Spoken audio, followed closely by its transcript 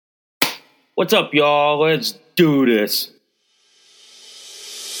What's up, y'all? Let's do this.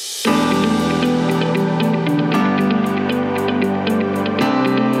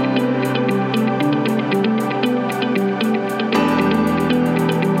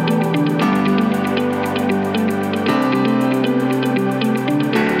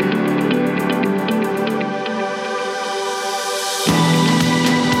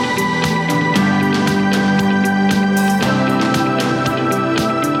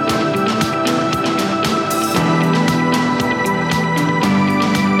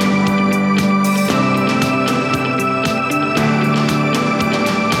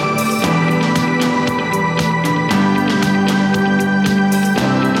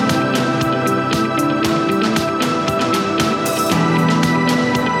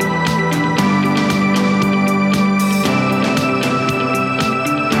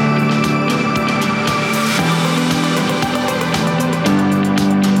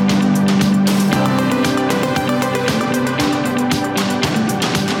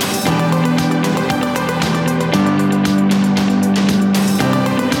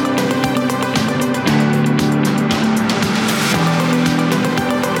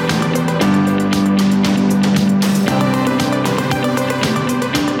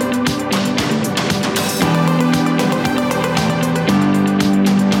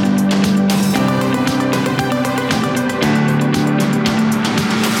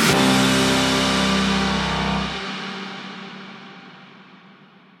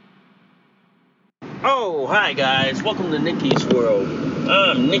 Oh, hi guys, welcome to Nikki's World.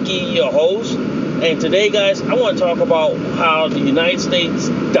 I'm Nikki, your host, and today, guys, I want to talk about how the United States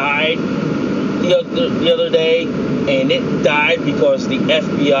died the other day, and it died because the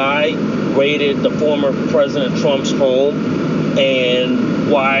FBI raided the former President Trump's home, and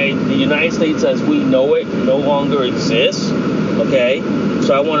why the United States as we know it no longer exists, okay?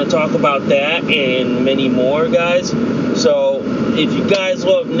 So I want to talk about that and many more, guys. So if you guys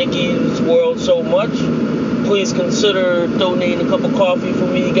love Nikki's World so much, please consider donating a cup of coffee for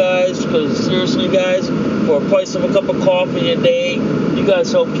me, guys, because seriously, guys, for a price of a cup of coffee a day, you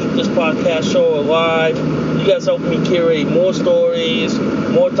guys help keep this podcast show alive. You guys help me curate more stories,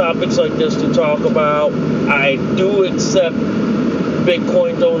 more topics like this to talk about. I do accept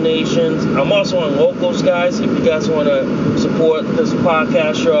Bitcoin donations. I'm also on Locals, guys, if you guys want to support this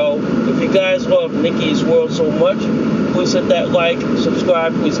podcast show. If you guys love Nikki's World so much, please hit that like,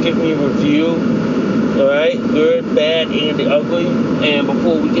 subscribe, please give me a review. Alright, good, bad, and the ugly. And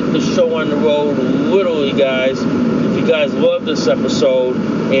before we get the show on the road, literally, guys, if you guys love this episode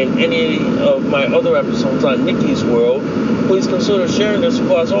and any of my other episodes on Nikki's World, please consider sharing this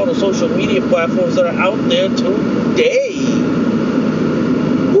across all the social media platforms that are out there today.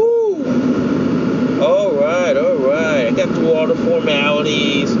 Alright. I got through all the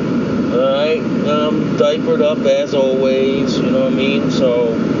formalities. Alright. I'm diapered up as always. You know what I mean?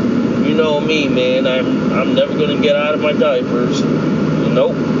 So, you know me, man. I'm never gonna get out of my diapers.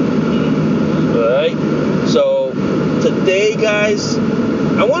 Nope. Alright. So, today, guys,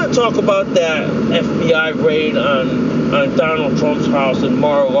 I want to talk about that FBI raid on Donald Trump's house in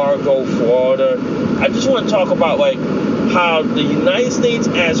Mar-a-Lago, Florida. I just want to talk about, how the United States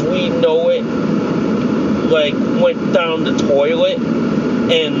as we know it went down the toilet,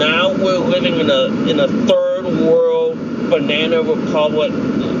 and now we're living in a third world banana republic,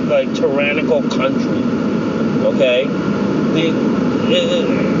 tyrannical country. Okay,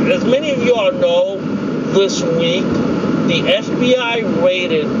 as many of y'all know, this week the FBI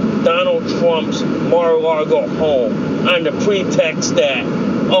raided Donald Trump's Mar-a-Lago home on the pretext that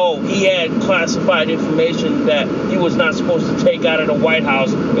he had classified information that he was not supposed to take out of the White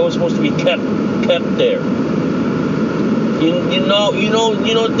House. It was supposed to be kept there. You know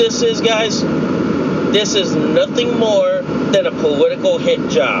what this is, guys? This is nothing more than a political hit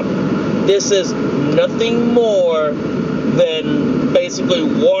job. This is nothing more than basically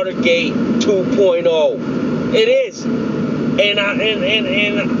Watergate 2.0. It is. And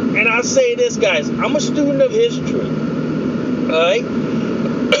I say this, guys. I'm a student of history. Alright?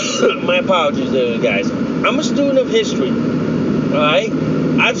 My apologies there, guys. I'm a student of history. Alright?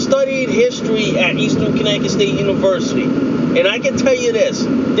 I've studied history at Eastern Connecticut State University. And I can tell you this.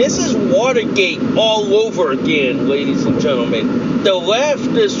 This is Watergate all over again, ladies and gentlemen. The left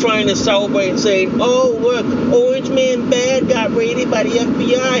is trying to celebrate and saying, oh, look, Orange Man Bad got raided by the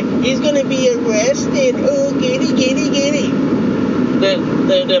FBI. He's going to be arrested. Oh, giddy.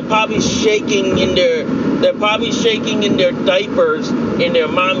 They're probably shaking in their diapers in their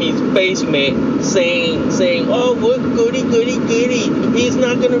mommy's basement saying, oh, look, goody. He's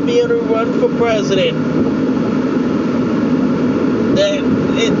not going to be able to run for president.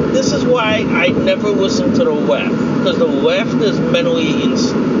 this is why I never listen to the left, because the left is mentally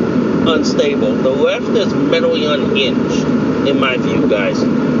unstable. The left is mentally unhinged, in my view, guys.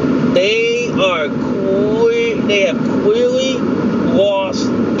 They have clearly lost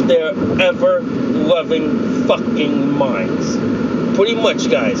their ever-loving fucking minds. Pretty much,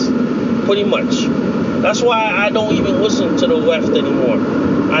 guys. Pretty much. That's why I don't even listen to the left anymore.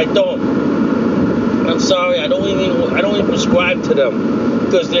 I don't. I'm sorry. I don't even subscribe to them,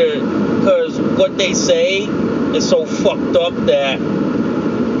 because what they say is so fucked up that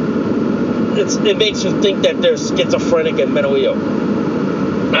it makes you think that they're schizophrenic and mentally ill.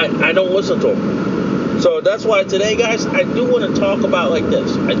 I don't listen to them. So that's why today, guys, I do want to talk about like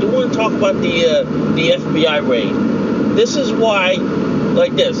this. I do want to talk about the FBI raid. This is why,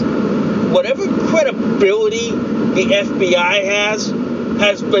 like this. Whatever credibility the FBI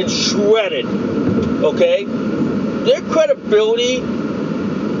has been shredded. Okay? Their credibility,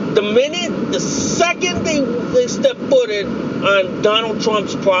 the second they step foot on Donald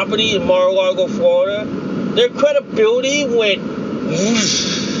Trump's property in Mar-a-Lago, Florida, their credibility went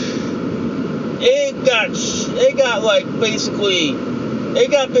whoosh. It got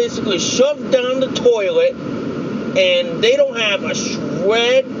basically shoved down the toilet, and they don't have a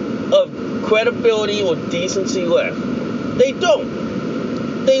shred of credibility or decency left. They don't.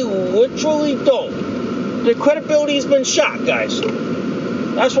 They literally don't. Their credibility has been shot, guys.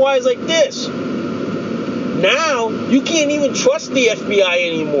 That's why it's like this. Now you can't even trust the FBI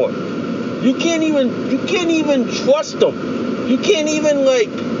anymore. You can't even trust them. You can't even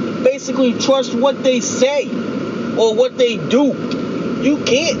basically trust what they say or what they do. You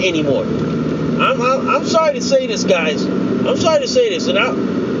can't anymore. I'm sorry to say this, guys. I'm sorry to say this,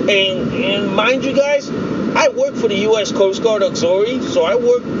 and mind you, guys, I work for the U.S. Coast Guard Auxiliary, so I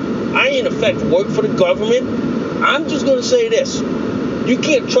in effect work for the government. I'm just gonna say this: you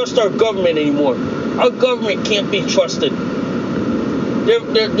can't trust our government anymore. Our government can't be trusted.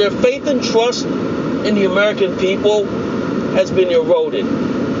 Their faith and trust in the American people has been eroded.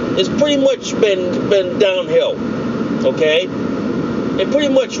 It's pretty much been downhill, okay? It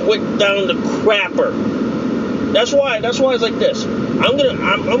pretty much went down the crapper. That's why it's like this. I'm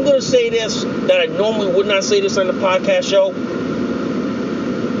gonna say this that I normally would not say this on the podcast show.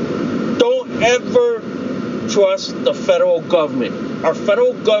 Don't ever trust the federal government. Our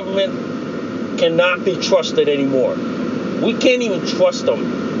federal government cannot be trusted anymore. We can't even trust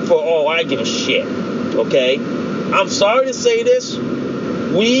them for all I give a shit, okay? I'm sorry to say this.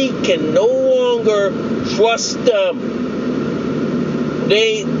 We can no longer trust them.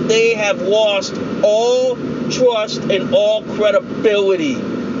 They have lost all trust and all credibility.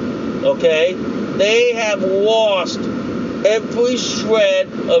 Okay? They have lost every shred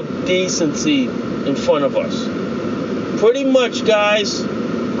of decency in front of us. Pretty much, guys,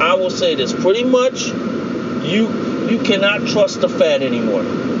 I will say this. Pretty much, you cannot trust the Fed anymore.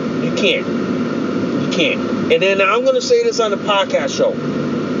 You can't. You can't. And then I'm going to say this on the podcast show.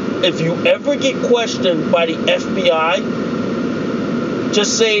 If you ever get questioned by the FBI,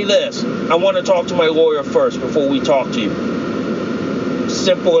 just say this: I want to talk to my lawyer first before we talk to you.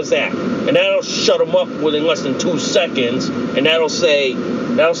 Simple as that. And that'll shut them up within less than 2 seconds. And that'll say,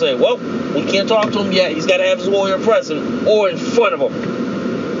 well, we can't talk to him yet. He's got to have his lawyer present or in front of him.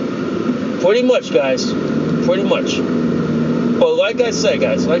 Pretty much, guys. Pretty much. But like I said,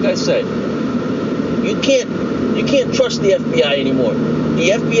 guys, you can't trust the FBI anymore.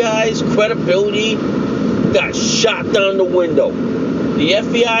 The FBI's credibility got shot down the window. The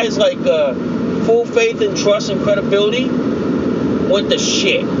FBI's full faith and trust and credibility went to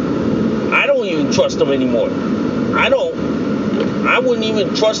shit. I don't even trust them anymore. I wouldn't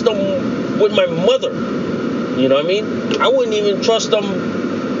even trust them with my mother. You know what I mean? I wouldn't even trust them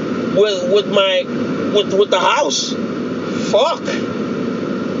with the house. Fuck.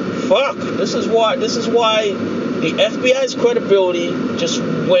 This is why the FBI's credibility just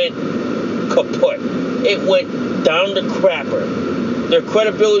went kaput. It went down the crapper. Their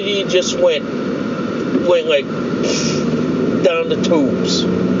credibility just went down the tubes.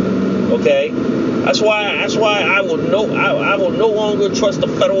 Okay? That's why I will no longer trust the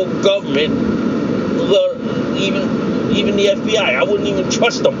federal government, even the FBI. I wouldn't even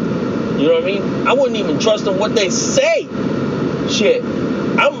trust them. You know what I mean? I wouldn't even trust them what they say. Shit.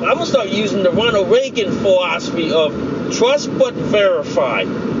 I'm gonna start using the Ronald Reagan philosophy of trust but verify.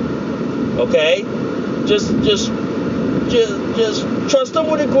 Okay? Just trust them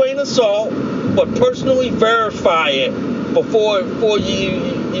with a grain of salt, but personally verify it before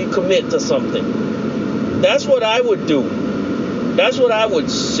you commit to something. That's what I would do. That's what I would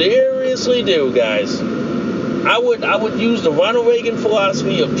seriously do, guys. I would use the Ronald Reagan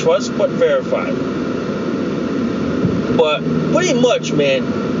philosophy of trust but verify. But pretty much, man,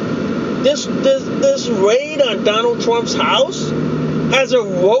 this raid on Donald Trump's house has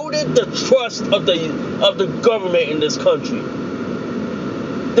eroded the trust of the government in this country.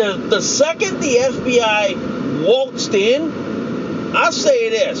 The second the FBI waltzed in, I'll say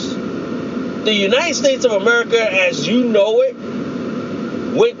this: the United States of America, as you know it,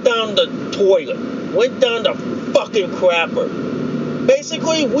 went down the toilet, went down the fucking crapper.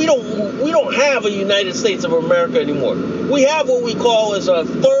 Basically, we don't have a United States of America anymore. We have what we call as a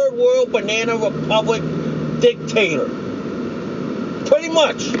third world banana republic dictator. Pretty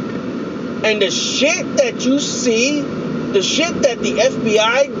much. And the shit that you see, the shit that the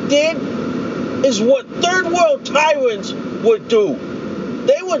FBI did, is what third world tyrants would do.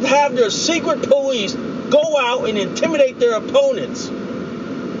 They would have their secret police go out and intimidate their opponents.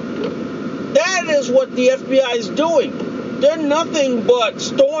 That is what the FBI is doing. They're nothing but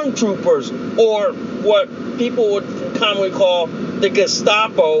stormtroopers, or what people would commonly call the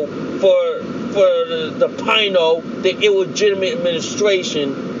Gestapo for the Pino, the illegitimate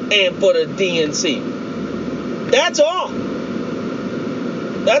administration, and for the DNC. That's all.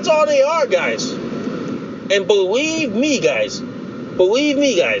 That's all they are, guys. And believe me, guys,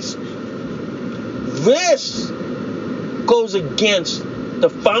 this goes against the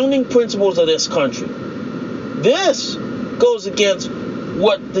founding principles of this country. This goes against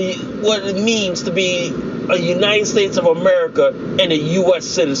what it means to be a United States of America and a U.S.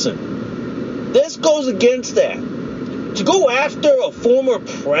 citizen. This goes against that. To go after a former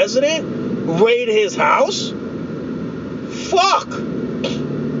president, raid his house? Fuck!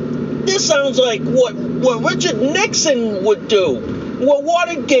 This sounds like what Richard Nixon would do, what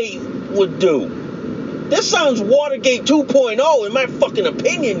Watergate would do. This sounds Watergate 2.0 in my fucking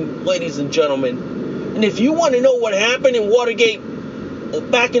opinion, ladies and gentlemen. And if you want to know what happened in Watergate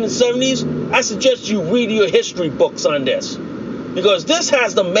back in the 70s, I suggest you read your history books on this. Because this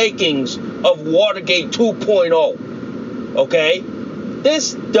has the makings of Watergate 2.0. Okay?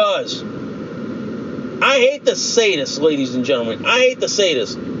 This does. I hate to say this, ladies and gentlemen. I hate to say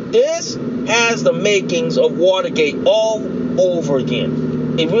this. This has the makings of Watergate all over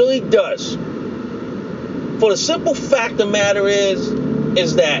again. It really does. For the simple fact of the matter is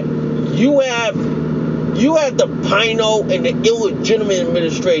that you have the Pino and the illegitimate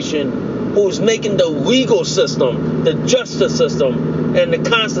administration who's making the legal system, the justice system, and the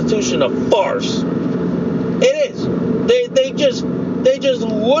Constitution a farce. It is. They just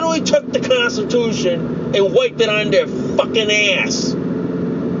literally took the Constitution and wiped it on their fucking ass.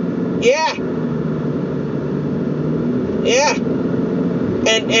 Yeah.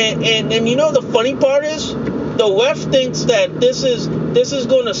 And you know the funny part is, the left thinks that this is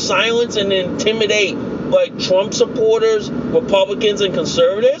going to silence and intimidate like Trump supporters, Republicans, and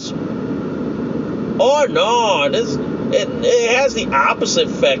conservatives. Oh no, it has the opposite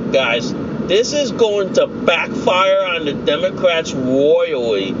effect, guys. This is going to backfire on the Democrats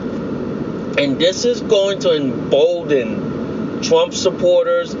royally, and this is going to embolden Trump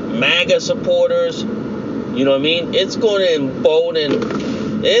supporters, MAGA supporters. You know what I mean? It's going to embolden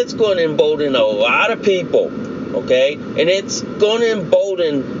a lot of people. Okay, and it's going to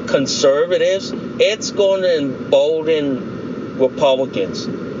embolden conservatives. It's going to embolden Republicans.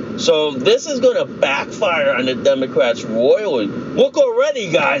 So this is going to backfire on the Democrats royally. Look already,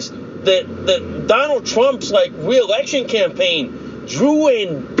 guys. The Donald Trump's re-election campaign drew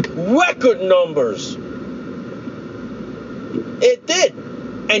in record numbers. It did,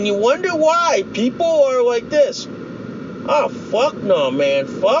 and you wonder why people are like this. Oh, fuck no, man.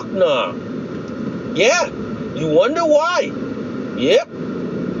 Fuck no. Yeah. You wonder why. Yep.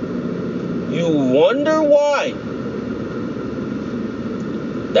 You wonder why.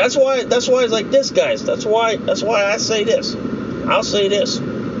 That's why it's like this, guys. That's why I say this. I'll say this.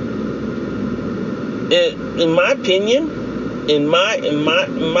 In my opinion,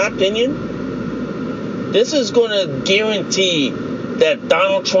 this is going to guarantee that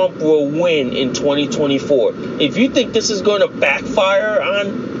Donald Trump will win in 2024. If you think this is going to backfire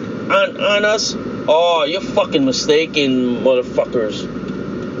on us, oh, you're fucking mistaken, motherfuckers.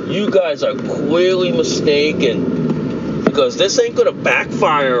 You guys are clearly mistaken, because this ain't gonna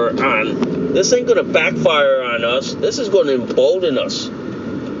backfire on us. This is gonna embolden us.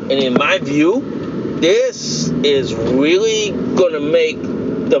 And in my view, this is really gonna make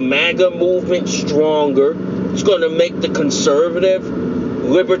the MAGA movement stronger. It's gonna make the conservative,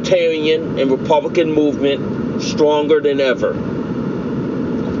 libertarian, and Republican movement stronger than ever.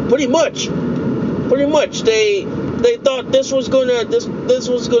 Pretty much, They thought this was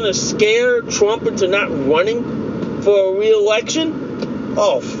gonna scare Trump into not running for re-election.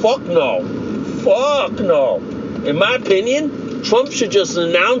 Oh, fuck no. Fuck no. In my opinion, Trump should just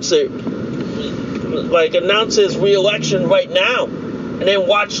announce his re-election right now, and then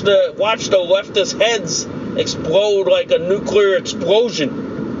watch the leftist heads explode like a nuclear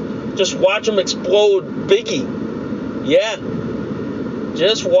explosion. Just watch them explode, Biggie. Yeah.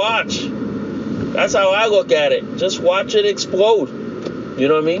 Just watch. That's how I look at it. Just watch it explode. You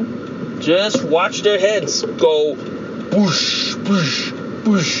know what I mean? Just watch their heads go whoosh, whoosh,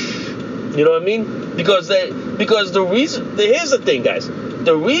 whoosh. You know what I mean? Because the reason, here's the thing, guys.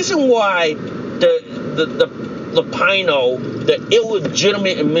 The reason why the Pino, the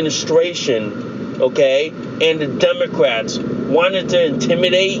illegitimate administration, okay, and the Democrats wanted to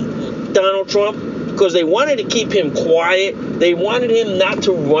intimidate Donald Trump, because they wanted to keep him quiet. They wanted him not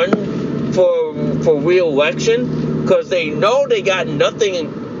to run for re-election, because they know they got nothing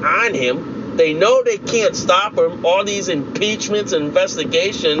on him. They know they can't stop him. All these impeachments and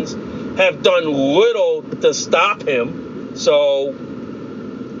investigations have done little to stop him. So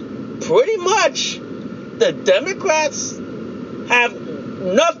pretty much the Democrats have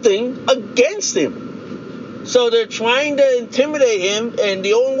nothing against him. So they're trying to intimidate him, and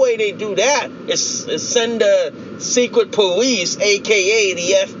the only way they do that is send the secret police, aka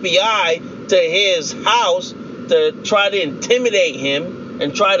the FBI, to his house to try to intimidate him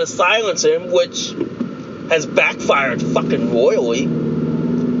and try to silence him, which has backfired fucking royally.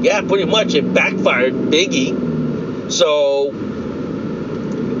 Yeah, pretty much it backfired Biggie. So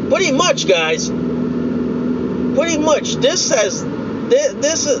pretty much, guys, this has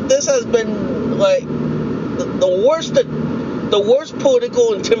been like the worst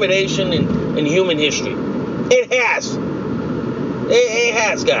political intimidation in human history. It has,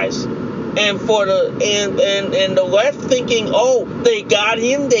 guys. And for the left thinking, oh, they got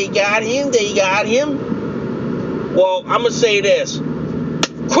him. Well, I'm gonna say this: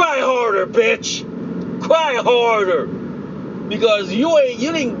 cry harder, bitch. Cry harder, because you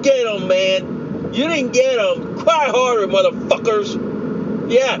didn't get him, man. You didn't get him. Cry harder, motherfuckers.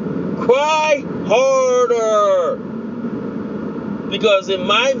 Yeah, cry harder. Because in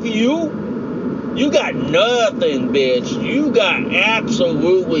my view, you got nothing, bitch. You got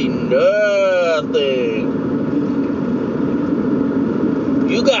absolutely nothing.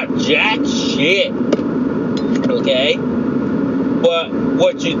 You got jack shit. Okay? But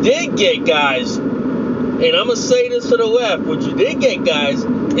what you did get, guys, and I'm going to say this to the left, what you did get, guys,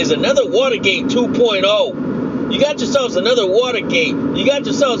 is another Watergate 2.0. You got yourselves another Watergate. You got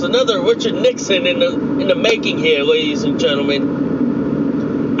yourselves another Richard Nixon in the making here, ladies and gentlemen.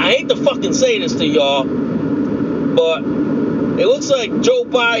 I hate to fucking say this to y'all, but it looks like Joe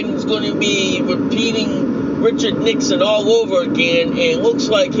Biden's going to be repeating Richard Nixon all over again, and it looks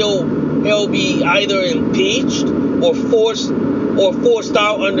like he'll be either impeached or forced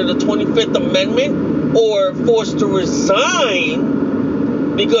out under the 25th Amendment, or forced to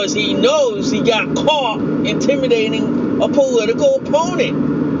resign because he knows he got caught intimidating a political opponent.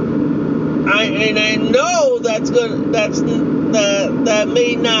 I know that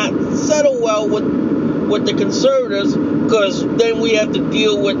may not settle well with the conservatives, because then we have to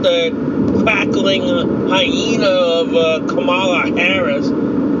deal with the crackling hyena of Kamala Harris,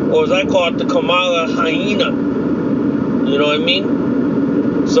 or as I call it, the Kamala hyena. You know what I mean?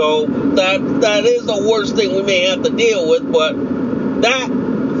 So that is the worst thing we may have to deal with, but that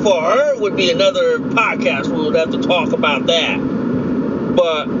for her would be another podcast. We would have to talk about that.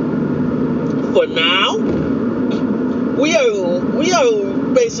 But for now, we are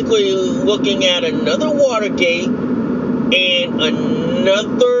basically looking at another Watergate and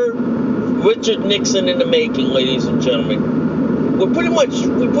another Richard Nixon in the making, ladies and gentlemen. We pretty much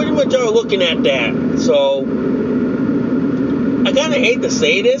are looking at that. So I kind of hate to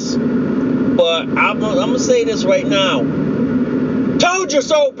say this, but I'm gonna say this right now. Told you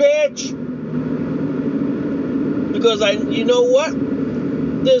so, bitch. Because you know what?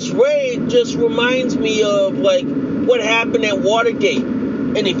 This raid just reminds me of like what happened at Watergate.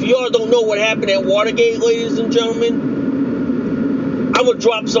 And if y'all don't know what happened at Watergate, ladies and gentlemen, I will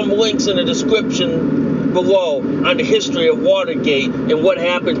drop some links in the description below on the history of Watergate and what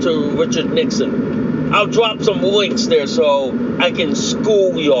happened to Richard Nixon. I'll drop some links there so I can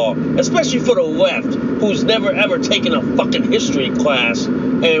school y'all, especially for the left, who's never ever taken a fucking history class,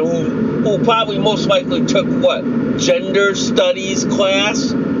 and who probably most likely took what? Gender studies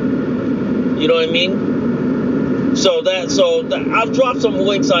class? You know what I mean? So I'll drop some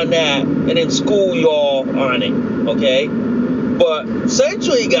links on that and then school y'all on it, okay? But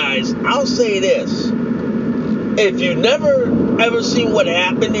essentially, guys, I'll say this. If you never ever seen what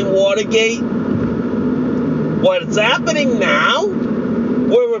happened in Watergate, what's happening now,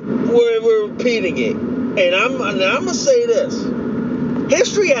 we're repeating it. And I'm gonna say this: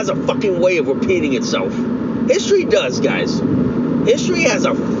 history has a fucking way of repeating itself. History does, guys. History has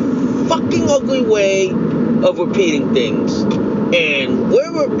a fucking ugly way of repeating things, and we're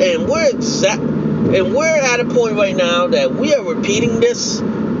at a point right now that we are repeating this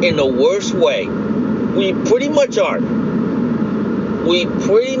in the worst way. We pretty much are. We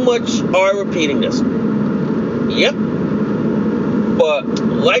pretty much are repeating this. Yep. But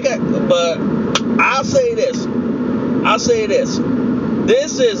I'll say this.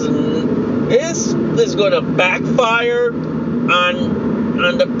 This is going to backfire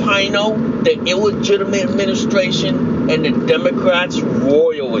on the Pino, the illegitimate administration, and the Democrats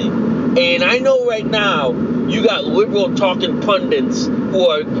royally. And I know right now you got liberal talking pundits who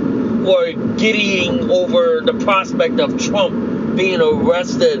are giddying over the prospect of Trump being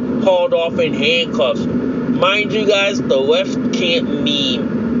arrested, hauled off in handcuffs. Mind you, guys, the left can't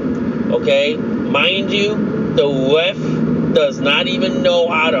meme. Okay? Mind you, the left does not even know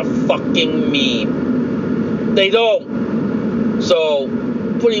how to fucking meme. They don't. So,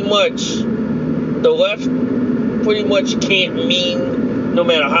 pretty much, the left pretty much can't meme no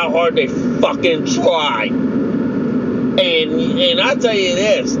matter how hard they fucking try. And I tell you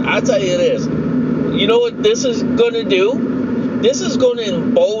this. You know what this is going to do? This is going to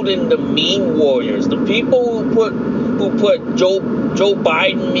embolden the meme warriors. The people who put Joe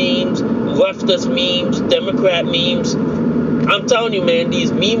Biden memes, leftist memes, Democrat memes. I'm telling you, man,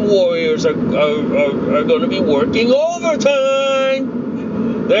 these meme warriors are going to be working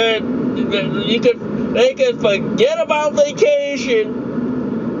overtime. They can forget about vacation.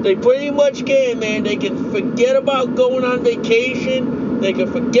 They pretty much can, man. They can forget about going on vacation. They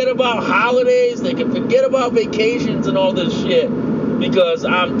can forget about holidays. They can forget about vacations and all this shit. Because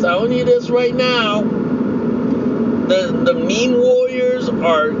I'm telling you this right now, the meme warriors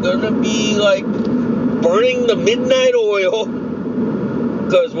are going to be like burning the midnight oil.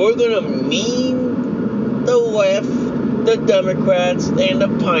 Because we're going to meme the left, the Democrats, and the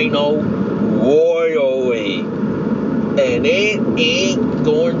Pino royally. And it ain't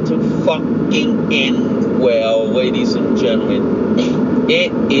going to fucking end well, ladies and gentlemen.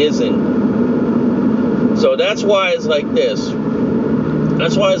 It isn't. So that's why it's like this.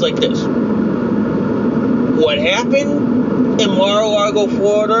 What happened in Mar-a-Lago,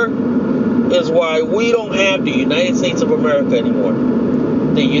 Florida, is why we don't have the United States of America anymore.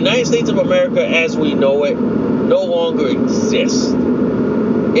 The United States of America, as we know it, no longer exists.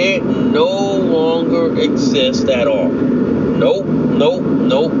 It no longer exists at all. Nope,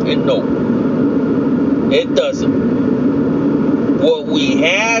 and nope. It doesn't. What we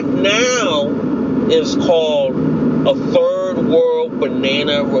have now is called a third world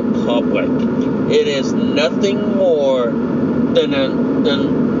banana republic. It is nothing more than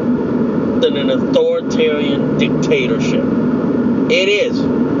an authoritarian dictatorship. It is.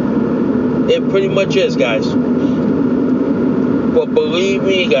 It pretty much is, guys. But believe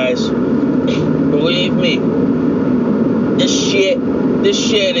me, guys. Believe me. This shit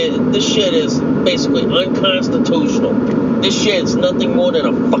is basically unconstitutional. This shit is nothing more than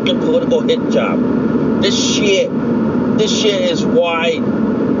a fucking political hit job. This shit is why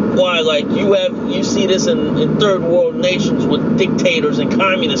like you see this in third world nations with dictators and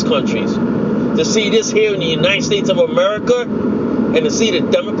communist countries. To see this here in the United States of America and to see the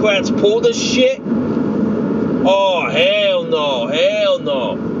Democrats pull this shit, oh hell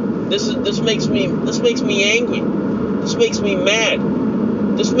no. This makes me angry. This makes me mad.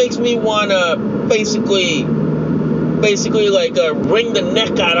 This makes me wanna basically like wring the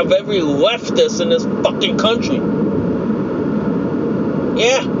neck out of every leftist in this fucking country.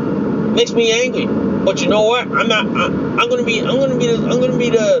 Yeah, makes me angry. But you know what? I'm gonna be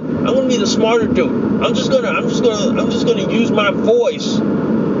the smarter dude. I'm just gonna use my voice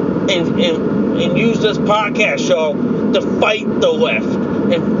and use this podcast show to fight the left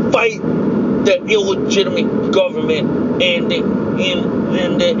and fight the illegitimate government and the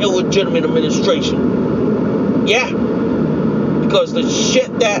illegitimate administration. Yeah, because the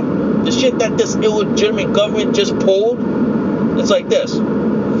shit that this illegitimate government just pulled, it's like this.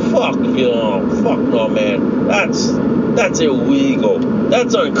 Fuck no, man. That's illegal.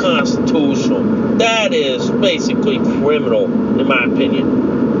 That's unconstitutional. That is basically criminal, in my opinion.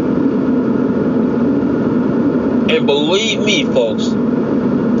 And believe me, folks,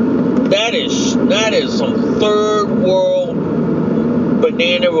 that is some third world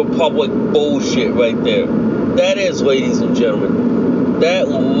banana republic bullshit right there. That is, ladies and gentlemen. That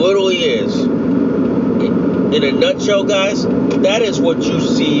literally is. in a nutshell, guys, that is what you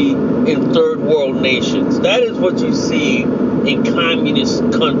see in third world nations. That is what you see in communist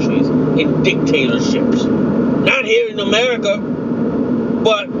countries, in dictatorships. Not here in America,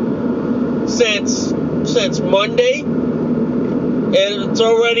 but since Monday, and it's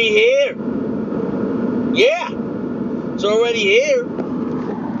already here. Yeah, it's already here.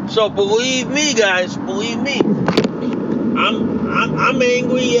 So believe me, guys, believe me. I'm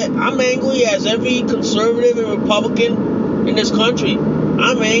angry. I'm angry as every conservative and Republican in this country.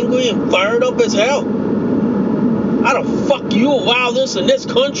 I'm angry and fired up as hell. How the fuck you allow this in this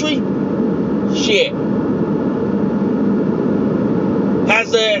country? Shit.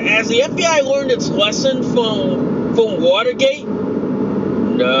 Has the FBI learned its lesson from Watergate?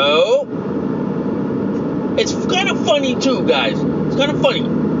 No. It's kind of funny too, guys. It's kind of funny.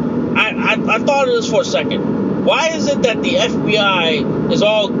 I thought of this for a second. Why is it that the FBI is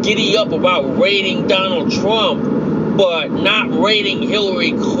all giddy up about raiding Donald Trump, but not raiding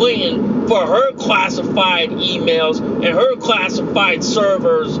Hillary Clinton for her classified emails and her classified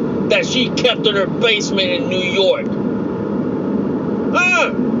servers that she kept in her basement in New York?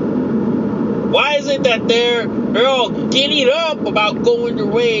 Why is it that they're all giddied up about going to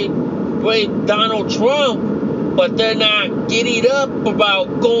raid Donald Trump, but they're not giddied up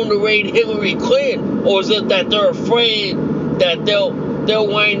about going to raid Hillary Clinton? Or is it that they're afraid that they'll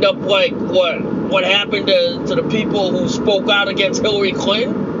wind up like what happened to the people who spoke out against Hillary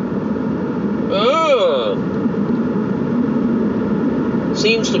Clinton?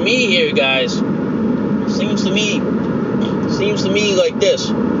 Seems to me here, guys. Seems to me like this.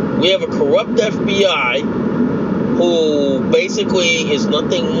 We have a corrupt FBI who basically is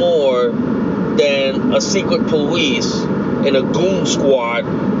nothing more than a secret police and a goon squad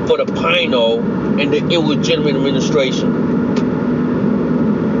for the Pino and the illegitimate administration.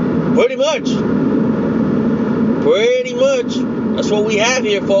 Pretty much. That's what we have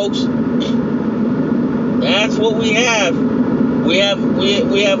here, folks. That's what we have. We have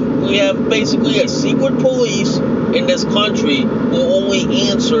basically a secret police in this country who only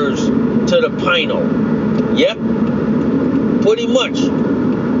answers to the Pino. Yep. Pretty much.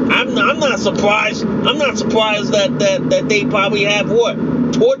 I'm not surprised. I'm not surprised that they probably have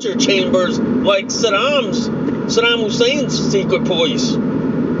torture chambers like Saddam Hussein's secret police.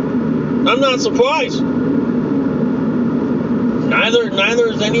 I'm not surprised. Neither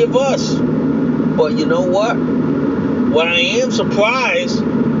is any of us. But you know what? What I am surprised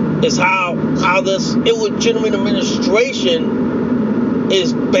is how this illegitimate administration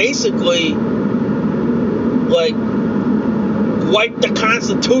is basically like wipe the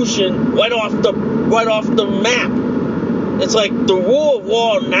Constitution right off the map. It's like the rule of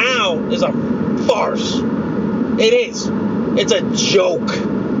law now is a farce. It is. It's a joke.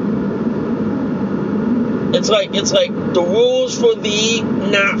 It's like the rules for thee,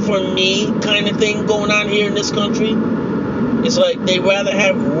 not for me kind of thing going on here in this country. It's like they rather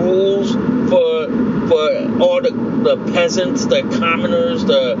have rules for all the peasants, the commoners,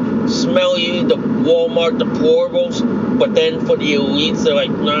 the smelly, the Walmart deplorables. But then for the elites, they're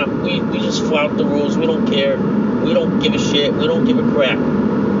like, nah, we just flout the rules. We don't care. We don't give a shit. We don't give a crap.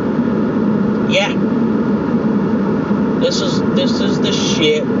 Yeah. This is the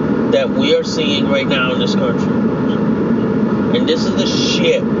shit that we are seeing right now in this country. And this is the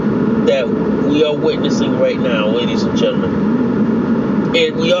shit that we are witnessing right now, ladies and gentlemen.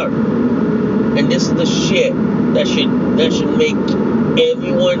 And we are. And this is the shit that should make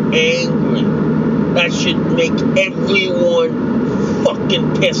everyone angry. That should make everyone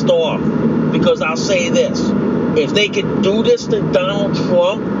fucking pissed off. Because I'll say this. If they could do this to Donald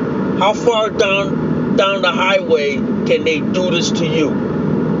Trump, how far down the highway can they do this to you?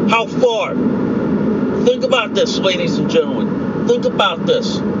 How far? Think about this, ladies and gentlemen. Think about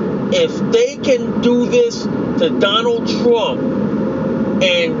this. If they can do this to Donald Trump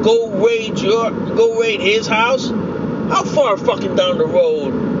and go raid his house, how far fucking down the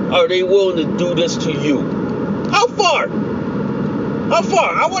road are they willing to do this to you? How far? How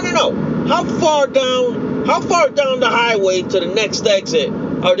far? I want to know. How far down the highway to the next exit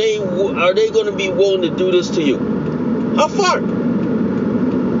are they going to be willing to do this to you? How far?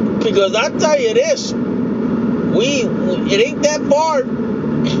 Because I tell you this, it ain't that far.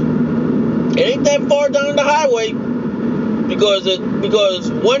 It ain't that far down the highway.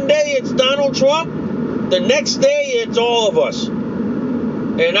 Because one day it's Donald Trump, the next day it's all of us.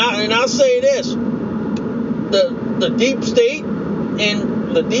 And I'll say this: the deep state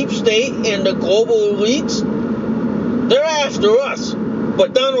and the global elites, they're after us.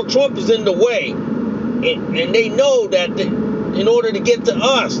 But Donald Trump is in the way, and they know that in order to get to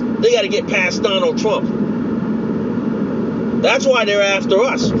us, they got to get past Donald Trump. That's why they're after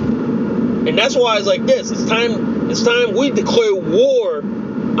us. And that's why it's like this. It's time we declare war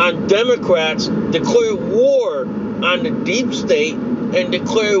on Democrats, declare war on the deep state, and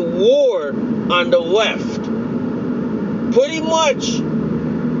declare war on the left. Pretty much,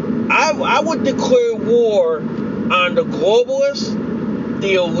 I would declare war on the globalists,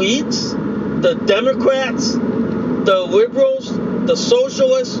 the elites, the Democrats, the liberals, the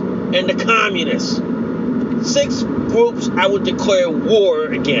socialists, and the communists. 6 groups I would declare war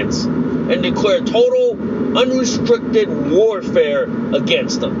against and declare total unrestricted warfare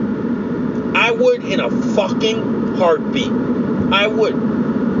against them. I would in a fucking heartbeat. I would.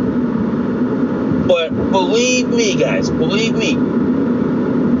 But believe me, guys, believe me.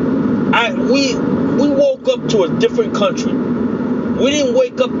 We woke up to a different country. We didn't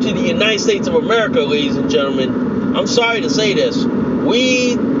wake up to the United States of America, ladies and gentlemen. I'm sorry to say this.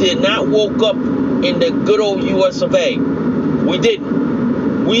 We did not woke up in the good old US of A. We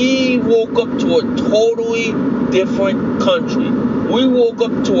didn't. We woke up to a totally different country. We woke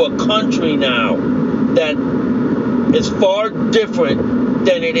up to a country now that is far different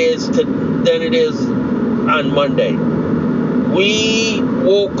than it is on Monday. We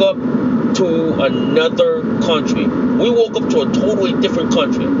woke up to another country. We woke up to a totally different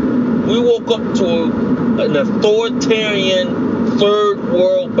country. We woke up to an authoritarian third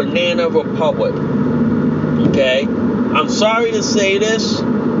world banana republic. Okay? I'm sorry to say this.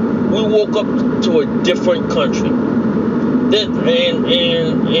 We woke up to a different country. And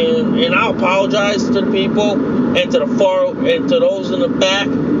I apologize to the people and to those in the back.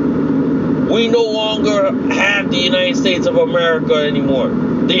 We no longer have the United States of America anymore.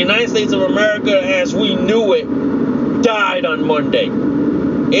 The United States of America, as we knew it, died on Monday.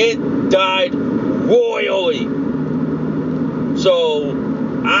 It died royally. So,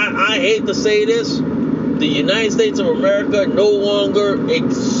 I hate to say this. The United States of America no longer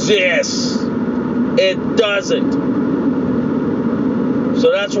exists. It doesn't.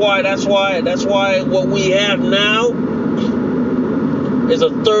 So that's why what we have now is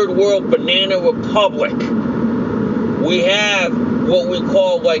a third world banana republic. We have what we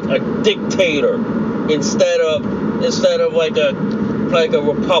call like a dictator instead of like a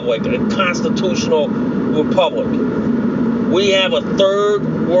republic, a constitutional republic. We have a third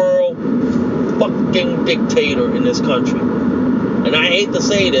world fucking dictator in this country. And I hate to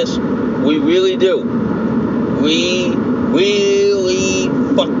say this, we really do. We really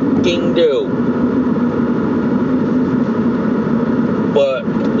fucking do. But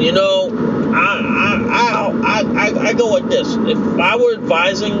you know, I go like this. If I were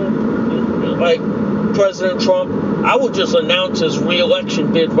advising like President Trump, I would just announce his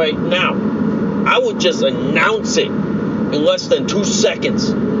re-election bid right now. I would just announce it in less than 2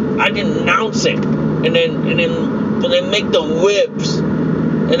 seconds. I'd announce it, and then make the libs,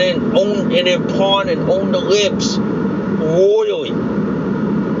 and then pawn and own the libs royally.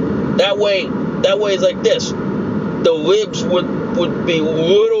 That way it's like this. The libs would be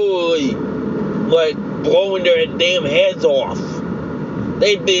literally like blowing their damn heads off.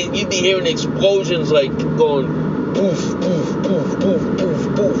 You'd be hearing explosions like going poof, poof, poof, poof,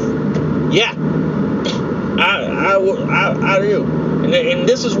 poof, poof. Yeah, I do. And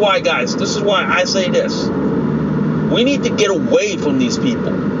this is why, guys. This is why I say this. We need to get away from these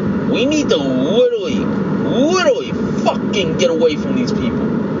people. We need to literally fucking get away from these people.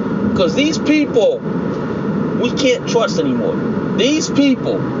 Because these people, we can't trust anymore. These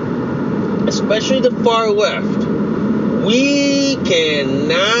people, especially the far left, we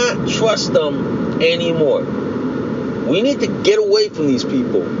cannot trust them anymore. We need to get away from these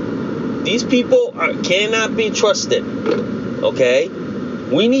people. These people cannot be trusted. Okay?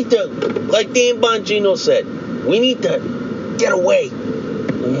 We need to, like Dan Bongino said, we need to get away.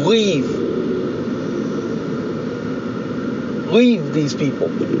 Leave these people.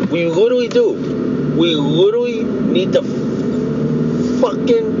 We literally do. We literally need to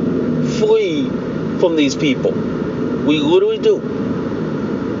fucking flee from these people. We literally do.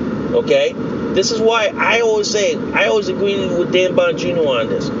 Okay? This is why I always agree with Dan Bongino on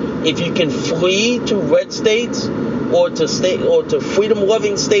this. If you can flee to red states or to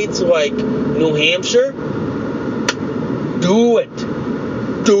freedom-loving states like New Hampshire, do it.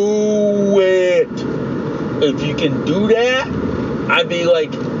 Do it. If you can do that, I'd be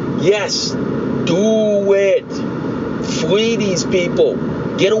like, yes, do it. Flee these people.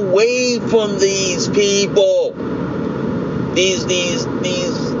 Get away from these people. These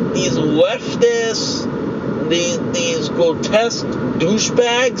leftists, these grotesque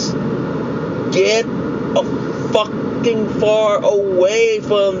douchebags, get a fucking far away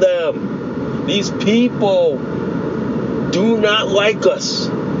from them. These people do not like us.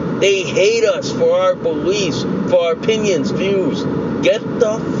 They hate us for our beliefs, for our opinions, views. Get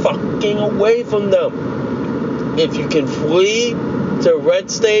the fucking away from them. If you can flee to red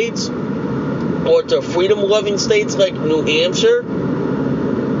states or to freedom-loving states like New Hampshire,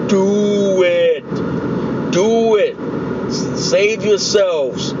 do it. Do it. Save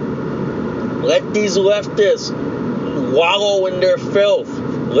yourselves. Let these leftists wallow in their filth.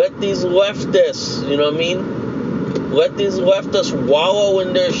 Let these leftists, you know what I mean? Let these leftists wallow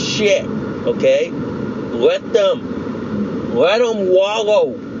in their shit, okay? Let them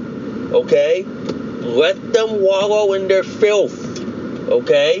wallow, okay? Let them wallow in their filth,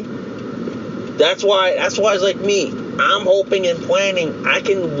 okay? That's why it's like me. I'm hoping and planning I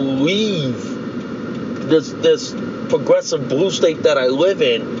can leave this progressive blue state that I live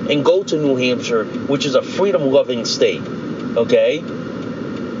in and go to New Hampshire, which is a freedom-loving state, okay?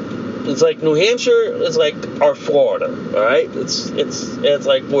 It's like New Hampshire is like our Florida, all right? It's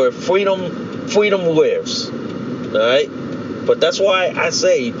like where freedom lives, all right? But that's why I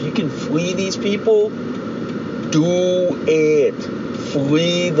say, if you can flee these people, do it.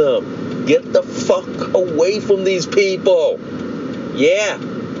 Flee them. Get the fuck away from these people. Yeah.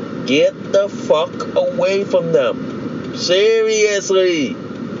 Get the fuck away from them. Seriously.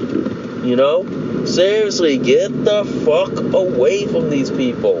 You know? Seriously, get the fuck away from these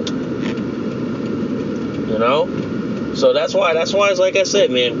people. You know? So that's why it's like I said,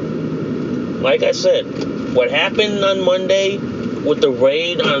 man. Like I said, what happened on Monday with the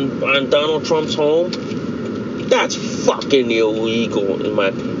raid on Donald Trump's home, that's fucking illegal in my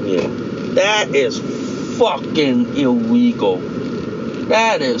opinion. That is fucking illegal.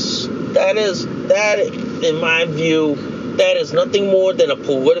 That in my view, that is nothing more than a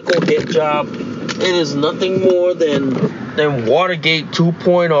political hit job. It is nothing more than Watergate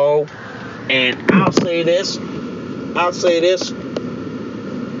 2.0. And I'll say this.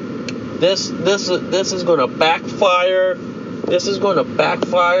 This is gonna backfire. This is gonna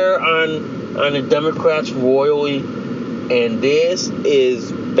backfire on the Democrats royally, and this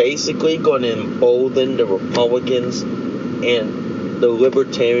is basically gonna embolden the Republicans and the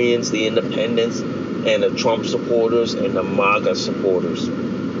Libertarians, the Independents, and the Trump supporters and the MAGA supporters.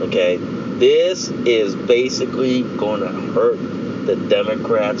 Okay, this is basically gonna hurt the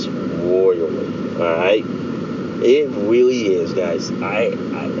Democrats royally. All right. It really is, guys. I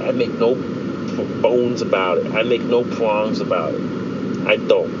make no bones about it. I make no prongs about it. I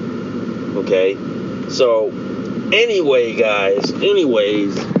don't. Okay? So, anyway, guys.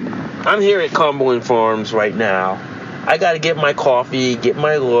 Anyways, I'm here at Cumberland Farms right now. I got to get my coffee, get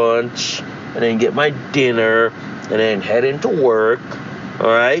my lunch, and then get my dinner, and then head into work. All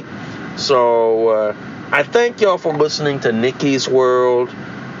right? So, I thank y'all for listening to Nikki's World.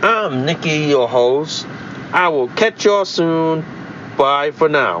 I'm Nikki, your host. I will catch y'all soon. Bye for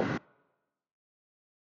now.